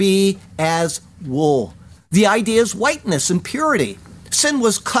shall be as wool. The idea is whiteness and purity. Sin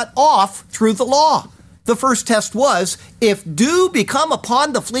was cut off through the law. The first test was, if dew become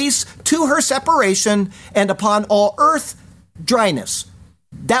upon the fleece to her separation, and upon all earth dryness.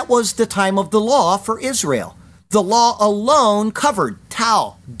 That was the time of the law for Israel. The law alone covered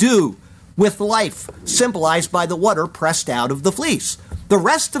tau, dew, with life, symbolized by the water pressed out of the fleece. The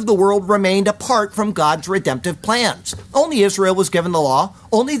rest of the world remained apart from God's redemptive plans. Only Israel was given the law.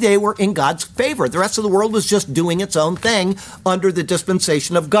 Only they were in God's favor. The rest of the world was just doing its own thing under the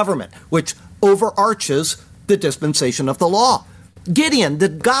dispensation of government, which overarches the dispensation of the law. Gideon, the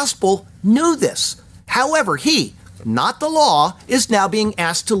gospel, knew this. However, he, not the law, is now being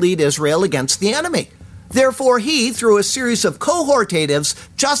asked to lead Israel against the enemy. Therefore, he, through a series of cohortatives,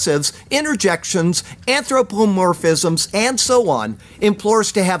 jussives, interjections, anthropomorphisms, and so on,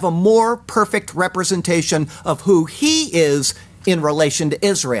 implores to have a more perfect representation of who he is in relation to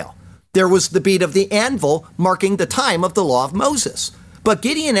Israel. There was the beat of the anvil marking the time of the law of Moses. But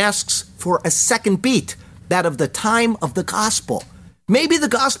Gideon asks for a second beat, that of the time of the gospel. Maybe the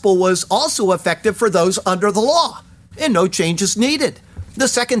gospel was also effective for those under the law, and no change is needed. The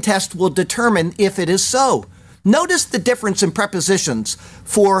second test will determine if it is so. Notice the difference in prepositions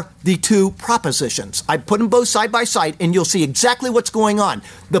for the two propositions. I put them both side by side, and you'll see exactly what's going on.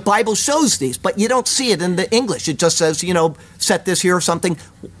 The Bible shows these, but you don't see it in the English. It just says, set this here or something.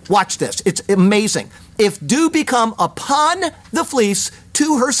 Watch this. It's amazing. If dew become upon the fleece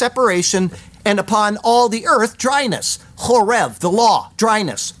to her separation, and upon all the earth dryness. Chorev, the law,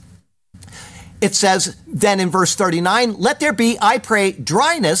 dryness. It says then in verse 39, let there be, I pray,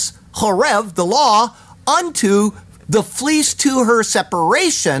 dryness, chorev, the law, unto the fleece to her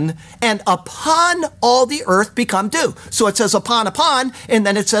separation, and upon all the earth become dew. So it says upon, and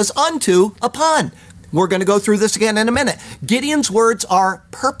then it says unto, upon. We're going to go through this again in a minute. Gideon's words are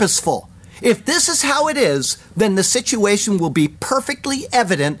purposeful. If this is how it is, then the situation will be perfectly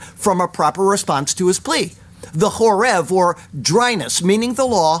evident from a proper response to his plea. The chorev, or dryness, meaning the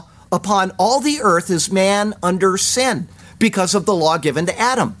law, upon all the earth is man under sin because of the law given to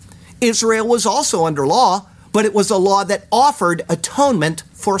Adam. Israel was also under law, but it was a law that offered atonement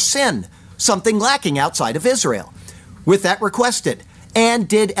for sin, something lacking outside of Israel. With that requested, and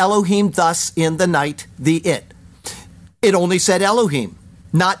did Elohim thus in the night the it. It only said Elohim,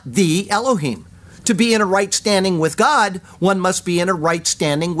 not the Elohim. To be in a right standing with God, one must be in a right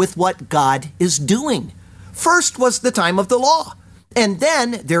standing with what God is doing. First was the time of the law. And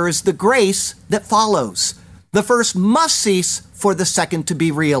then there is the grace that follows. The first must cease for the second to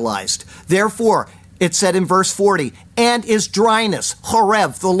be realized. Therefore, it said in verse 40, and is dryness,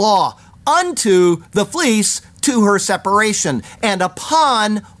 chorev, the law, unto the fleece to her separation, and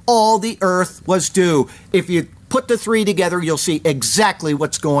upon all the earth was dew. If you put the three together, you'll see exactly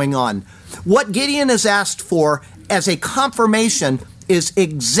what's going on. What Gideon is asked for as a confirmation is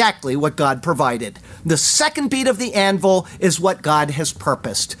exactly what God provided. The second beat of the anvil is what God has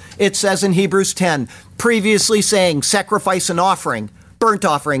purposed. It says in Hebrews 10, previously saying, sacrifice and offering, burnt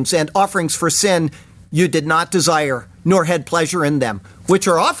offerings and offerings for sin, you did not desire, nor had pleasure in them, which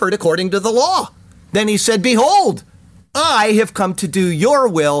are offered according to the law. Then he said, behold, I have come to do your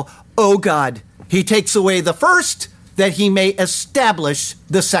will, O God. He takes away the first, that he may establish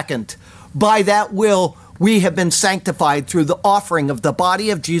the second. By that will, we have been sanctified through the offering of the body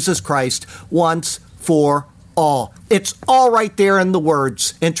of Jesus Christ once for all. It's all right there in the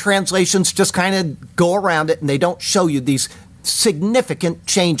words, and translations just kind of go around it, and they don't show you these significant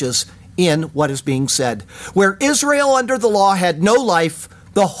changes in what is being said. Where Israel under the law had no life,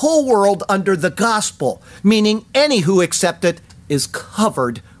 the whole world under the gospel, meaning any who accept it, is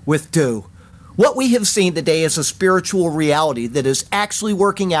covered with dew. What we have seen today is a spiritual reality that is actually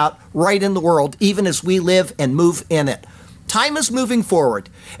working out right in the world, even as we live and move in it. Time is moving forward,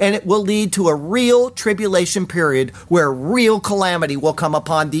 and it will lead to a real tribulation period where real calamity will come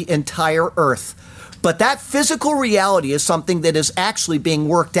upon the entire earth. But that physical reality is something that is actually being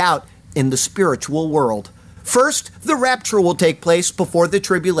worked out in the spiritual world. First, the rapture will take place before the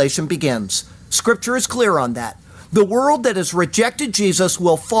tribulation begins. Scripture is clear on that. The world that has rejected Jesus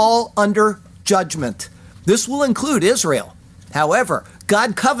will fall under judgment. This will include Israel. However,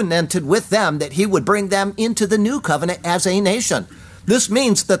 God covenanted with them that he would bring them into the new covenant as a nation. This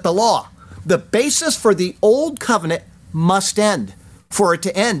means that the law, the basis for the old covenant, must end. For it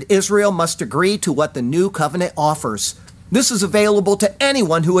to end, Israel must agree to what the new covenant offers. This is available to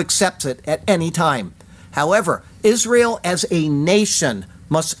anyone who accepts it at any time. However, Israel as a nation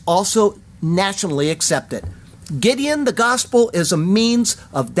must also nationally accept it. Gideon, the gospel, is a means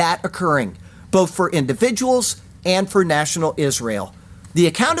of that occurring, both for individuals and for national Israel. The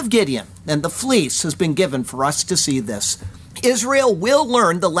account of Gideon and the fleece has been given for us to see this. Israel will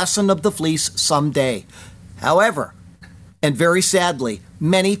learn the lesson of the fleece someday. However, and very sadly,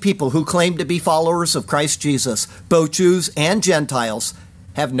 many people who claim to be followers of Christ Jesus, both Jews and Gentiles,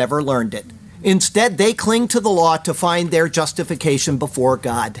 have never learned it. Instead, they cling to the law to find their justification before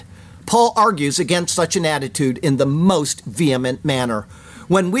God. Paul argues against such an attitude in the most vehement manner.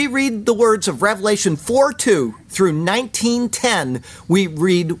 When we read the words of Revelation 4:2 through 19:10, we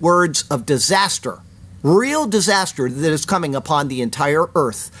read words of disaster, real disaster that is coming upon the entire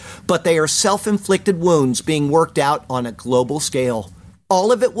earth. But they are self-inflicted wounds being worked out on a global scale.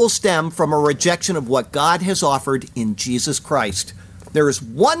 All of it will stem from a rejection of what God has offered in Jesus Christ. There is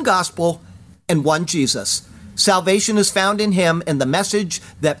one gospel and one Jesus. Salvation is found in him and the message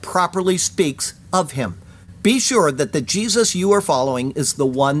that properly speaks of him. Be sure that the Jesus you are following is the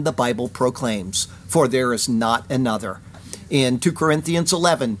one the Bible proclaims, for there is not another. In 2 Corinthians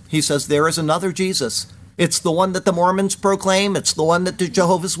 11, he says there is another Jesus. It's the one that the Mormons proclaim. It's the one that the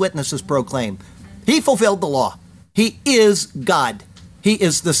Jehovah's Witnesses proclaim. He fulfilled the law. He is God. He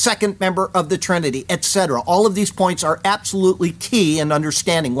is the second member of the Trinity, etc. All of these points are absolutely key in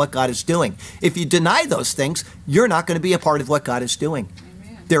understanding what God is doing. If you deny those things, you're not going to be a part of what God is doing.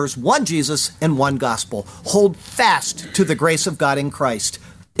 Amen. There is one Jesus and one gospel. Hold fast to the grace of God in Christ.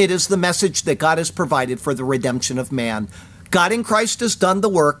 It is the message that God has provided for the redemption of man. God in Christ has done the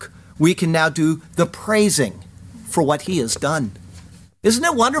work. We can now do the praising for what he has done. Isn't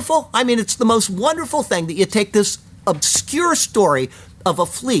it wonderful? I mean, it's the most wonderful thing that you take this obscure story of a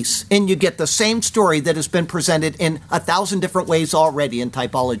fleece, and you get the same story that has been presented in 1,000 different ways already in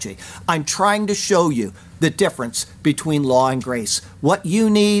typology. I'm trying to show you the difference between law and grace, what you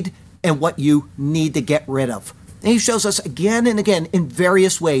need and what you need to get rid of. And he shows us again and again in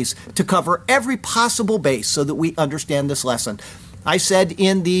various ways to cover every possible base so that we understand this lesson. I said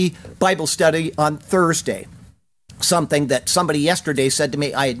in the Bible study on Thursday something that somebody yesterday said to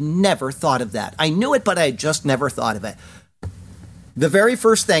me, I had never thought of that. I knew it, but I had just never thought of it. The very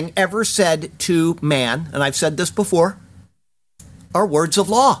first thing ever said to man, and I've said this before, are words of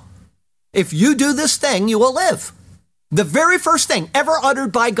law. If you do this thing, you will live. The very first thing ever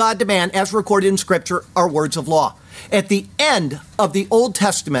uttered by God to man, as recorded in Scripture, are words of law. At the end of the Old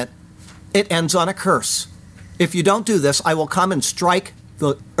Testament, it ends on a curse. If you don't do this, I will come and strike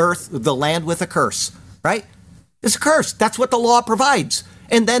the earth, the land with a curse, right? It's a curse. That's what the law provides.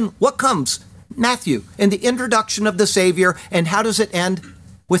 And then what comes? Matthew, and the introduction of the Savior. And how does it end?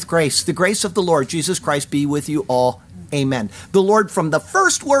 With grace. The grace of the Lord Jesus Christ be with you all. Amen. The Lord, from the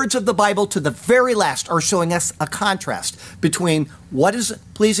first words of the Bible to the very last, are showing us a contrast between what is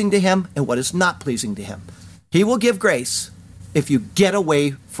pleasing to him and what is not pleasing to him. He will give grace if you get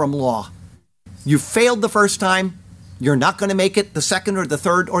away from law. You failed the first time. You're not going to make it the second or the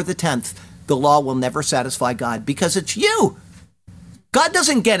third or the 10th. The law will never satisfy God because it's you. God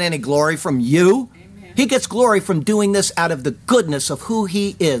doesn't get any glory from you. He gets glory from doing this out of the goodness of who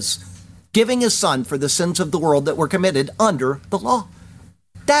he is, giving his son for the sins of the world that were committed under the law.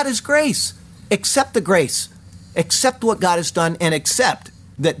 That is grace. Accept the grace. Accept what God has done and accept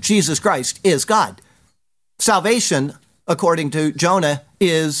that Jesus Christ is God. Salvation, according to Jonah,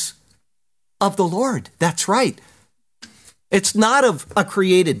 is of the Lord. That's right. It's not of a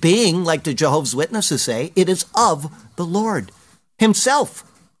created being like the Jehovah's Witnesses say. It is of the Lord himself.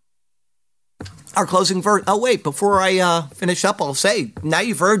 Our closing verse. Oh, wait, before I finish up, I'll say, now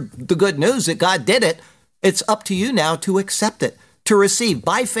you've heard the good news that God did it. It's up to you now to accept it, to receive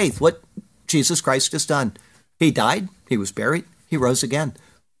by faith what Jesus Christ has done. He died, he was buried, he rose again.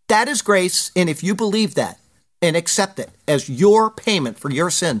 That is grace, and if you believe that and accept it as your payment for your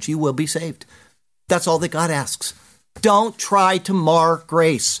sins, you will be saved. That's all that God asks. Don't try to mar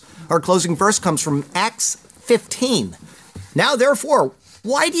grace. Our closing verse comes from Acts 15. Now, therefore,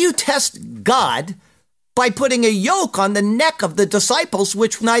 why do you test God by putting a yoke on the neck of the disciples,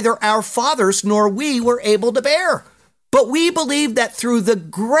 which neither our fathers nor we were able to bear? But we believe that through the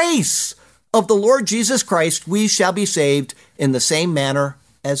grace of the Lord Jesus Christ, we shall be saved in the same manner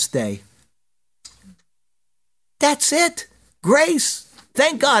as they. That's it. Grace.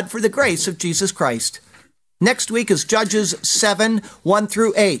 Thank God for the grace of Jesus Christ. Next week is Judges 7, 1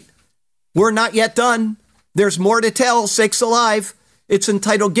 through 8. We're not yet done. There's more to tell. Sakes alive. It's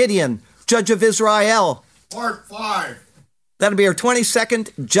entitled Gideon, Judge of Israel. Part 5. That'll be our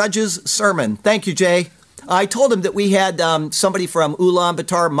 22nd Judges sermon. Thank you, Jay. I told him that we had somebody from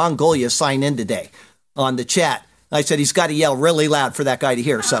Ulaanbaatar, Mongolia sign in today on the chat. I said he's got to yell really loud for that guy to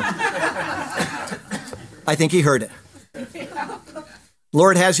hear, so I think he heard it.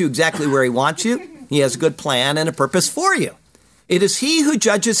 Lord has you exactly where he wants you. He has a good plan and a purpose for you. It is he who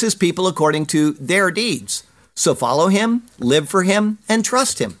judges his people according to their deeds. So follow him, live for him, and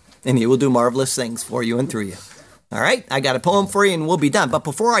trust him, and he will do marvelous things for you and through you. All right, I got a poem for you, and we'll be done. But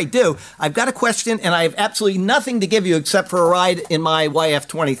before I do, I've got a question, and I have absolutely nothing to give you except for a ride in my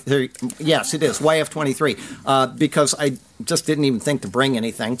YF-23. Yes, it is, YF-23, because I just didn't even think to bring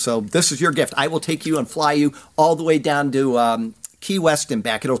anything. So this is your gift. I will take you and fly you all the way down to Key West and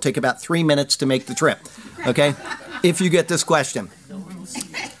back. It'll take about 3 minutes to make the trip, okay, if you get this question.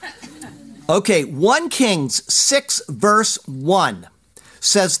 Okay, 1 Kings 6, verse 1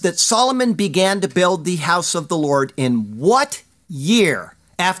 says that Solomon began to build the house of the Lord in what year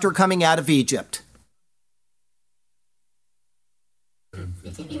after coming out of Egypt?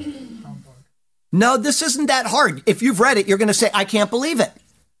 No, this isn't that hard. If you've read it, you're going to say, I can't believe it.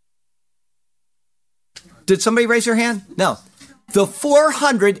 Did somebody raise their hand? No. The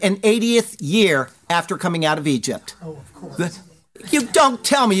 480th year after coming out of Egypt. Oh, of course. You don't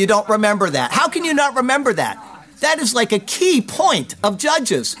tell me you don't remember that. How can you not remember that? That is like a key point of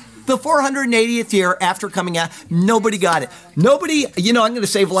Judges. The 480th year after coming out, nobody got it. Nobody, I'm going to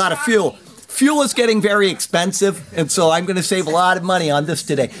save a lot of fuel. Fuel is getting very expensive, and so I'm going to save a lot of money on this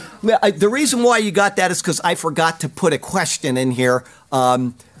today. The reason why you got that is because I forgot to put a question in here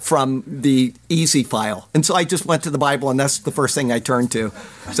from the easy file. And so I just went to the Bible, and that's the first thing I turned to.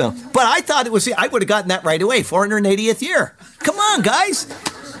 So, but I thought it was, I would have gotten that right away, 480th year. Come on, guys.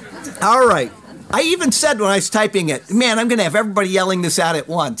 All right. I even said when I was typing it, man, I'm going to have everybody yelling this out at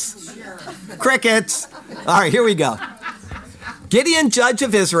once. Crickets. All right, here we go. Gideon, judge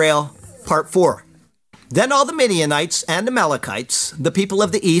of Israel, part 4. Then all the Midianites and Amalekites, the people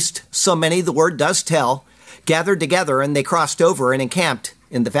of the east, so many the word does tell, gathered together, and they crossed over and encamped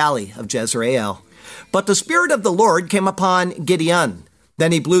in the valley of Jezreel. But the Spirit of the Lord came upon Gideon.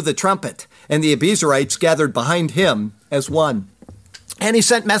 Then he blew the trumpet, and the Abiezrites gathered behind him as one. And he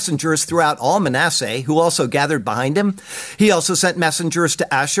sent messengers throughout all Manasseh, who also gathered behind him. He also sent messengers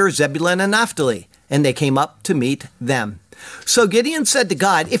to Asher, Zebulun, and Naphtali, and they came up to meet them. So Gideon said to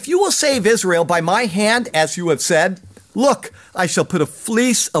God, if you will save Israel by my hand, as you have said, look, I shall put a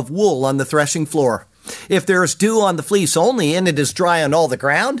fleece of wool on the threshing floor. If there is dew on the fleece only, and it is dry on all the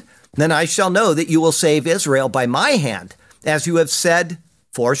ground, then I shall know that you will save Israel by my hand, as you have said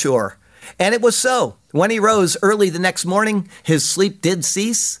for sure. And it was so. When he rose early the next morning, his sleep did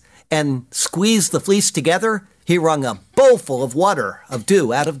cease, and squeezed the fleece together. He wrung a bowlful of water of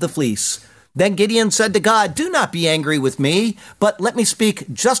dew out of the fleece. Then Gideon said to God, do not be angry with me, but let me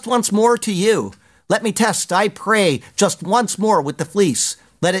speak just once more to you. Let me test, I pray, just once more with the fleece.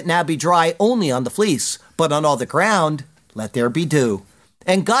 Let it now be dry only on the fleece, but on all the ground, let there be dew.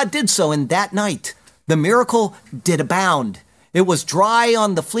 And God did so in that night. The miracle did abound. It was dry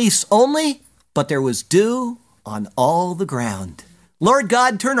on the fleece only, but there was dew on all the ground. Lord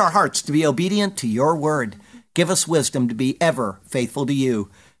God, turn our hearts to be obedient to your word. Give us wisdom to be ever faithful to you.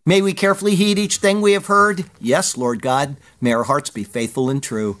 May we carefully heed each thing we have heard. Yes, Lord God, may our hearts be faithful and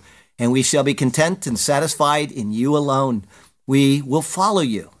true, and we shall be content and satisfied in you alone. We will follow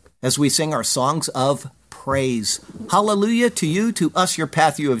you as we sing our songs of praise. Hallelujah to you, to us your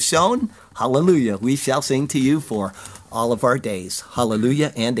path you have shown. Hallelujah, we shall sing to you for all of our days.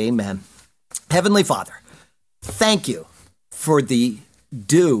 Hallelujah and amen. Heavenly Father, thank you for the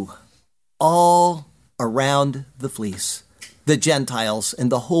dew all around the fleece, the Gentiles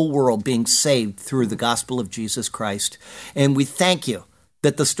and the whole world being saved through the gospel of Jesus Christ. And we thank you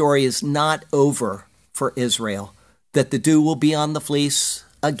that the story is not over for Israel, that the dew will be on the fleece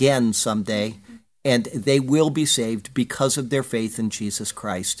again someday, and they will be saved because of their faith in Jesus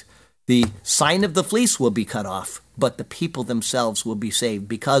Christ. The sign of the fleece will be cut off, but the people themselves will be saved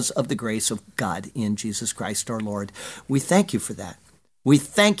because of the grace of God in Jesus Christ our Lord. We thank you for that. We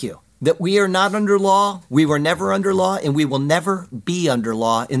thank you that we are not under law, we were never under law, and we will never be under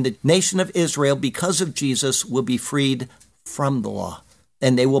law. And the nation of Israel, because of Jesus, will be freed from the law,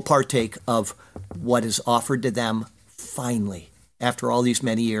 and they will partake of what is offered to them finally after all these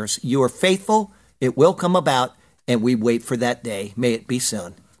many years. You are faithful, it will come about, and we wait for that day. May it be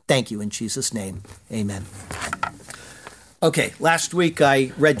soon. Thank you in Jesus' name. Amen. Okay, last week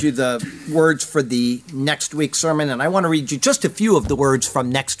I read you the words for the next week's sermon, and I want to read you just a few of the words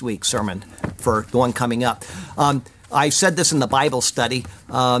from next week's sermon for the one coming up. I said this in the Bible study,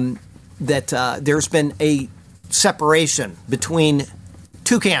 that there's been a separation between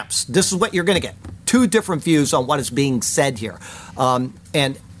two camps. This is what you're going to get. Two different views on what is being said here.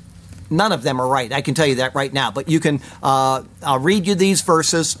 And none of them are right. I can tell you that right now. But you can, I'll read you these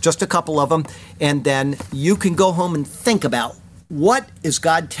verses, just a couple of them, and then you can go home and think about what is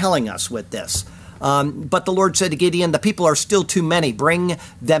God telling us with this. But the Lord said to Gideon, the people are still too many. Bring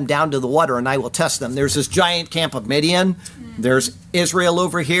them down to the water, and I will test them. There's this giant camp of Midian. There's Israel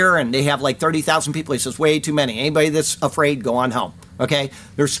over here, and they have like 30,000 people. He says, way too many. Anybody that's afraid, go on home. Okay?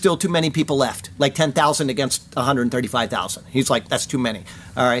 There's still too many people left, like 10,000 against 135,000. He's like, that's too many.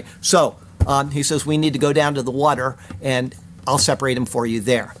 All right? So he says, we need to go down to the water, and I'll separate them for you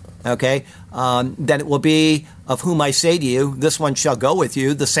there. Okay? Then it will be, of whom I say to you, this one shall go with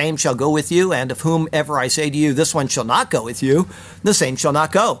you, the same shall go with you, and of whomever I say to you, this one shall not go with you, the same shall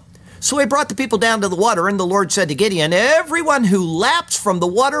not go. So he brought the people down to the water, and the Lord said to Gideon, everyone who laps from the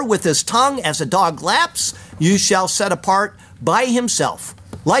water with his tongue as a dog laps, you shall set apart by himself.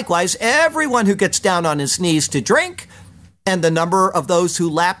 Likewise, everyone who gets down on his knees to drink, and the number of those who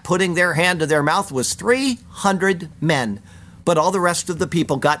lapped putting their hand to their mouth was 300 men. But all the rest of the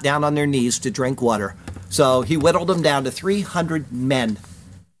people got down on their knees to drink water. So he whittled them down to 300 men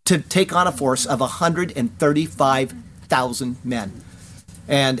to take on a force of 135,000 men.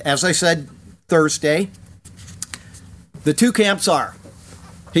 And as I said Thursday, the two camps are,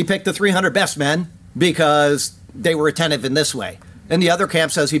 he picked the 300 best men because they were attentive in this way. And the other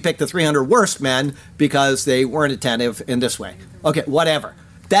camp says he picked the 300 worst men because they weren't attentive in this way. Okay, whatever.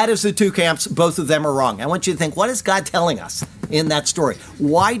 That is the two camps. Both of them are wrong. I want you to think, what is God telling us in that story?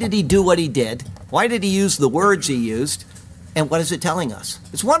 Why did he do what he did? Why did he use the words he used? And what is it telling us?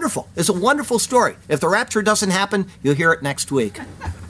 It's wonderful. It's a wonderful story. If the rapture doesn't happen, you'll hear it next week.